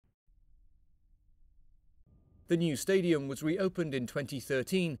The new stadium was reopened in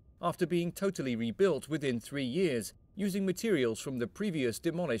 2013 after being totally rebuilt within 3 years, using materials from the previous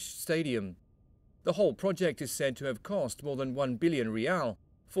demolished stadium. The whole project is said to have cost more than 1 billion real,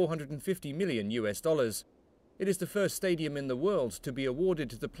 $450 million. It is the first stadium in the world to be awarded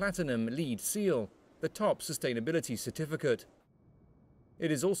the Platinum LEED seal, the top sustainability certificate.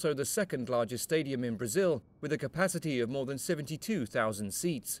 It is also the second largest stadium in Brazil, with a capacity of more than 72,000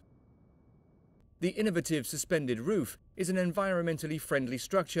 seats. The innovative suspended roof is an environmentally friendly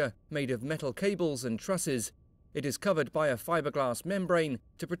structure made of metal cables and trusses. It is covered by a fiberglass membrane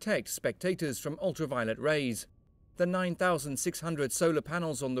to protect spectators from ultraviolet rays. The 9,600 solar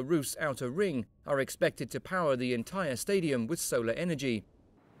panels on the roof's outer ring are expected to power the entire stadium with solar energy,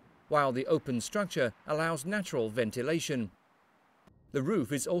 while the open structure allows natural ventilation. The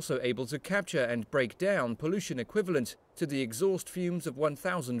roof is also able to capture and break down pollution equivalent to the exhaust fumes of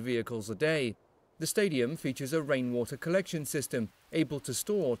 1,000 vehicles a day. The stadium features a rainwater collection system able to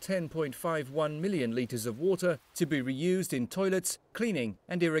store 10.51 million litres of water to be reused in toilets, cleaning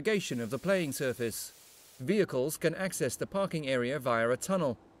and irrigation of the playing surface. Vehicles can access the parking area via a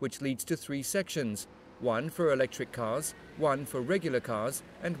tunnel, which leads to 3 sections, one for electric cars, one for regular cars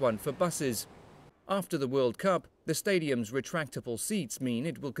and one for buses. After the World Cup, the stadium's retractable seats mean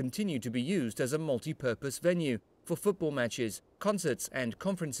it will continue to be used as a multi-purpose venue for football matches, concerts and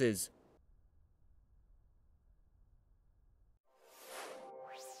conferences.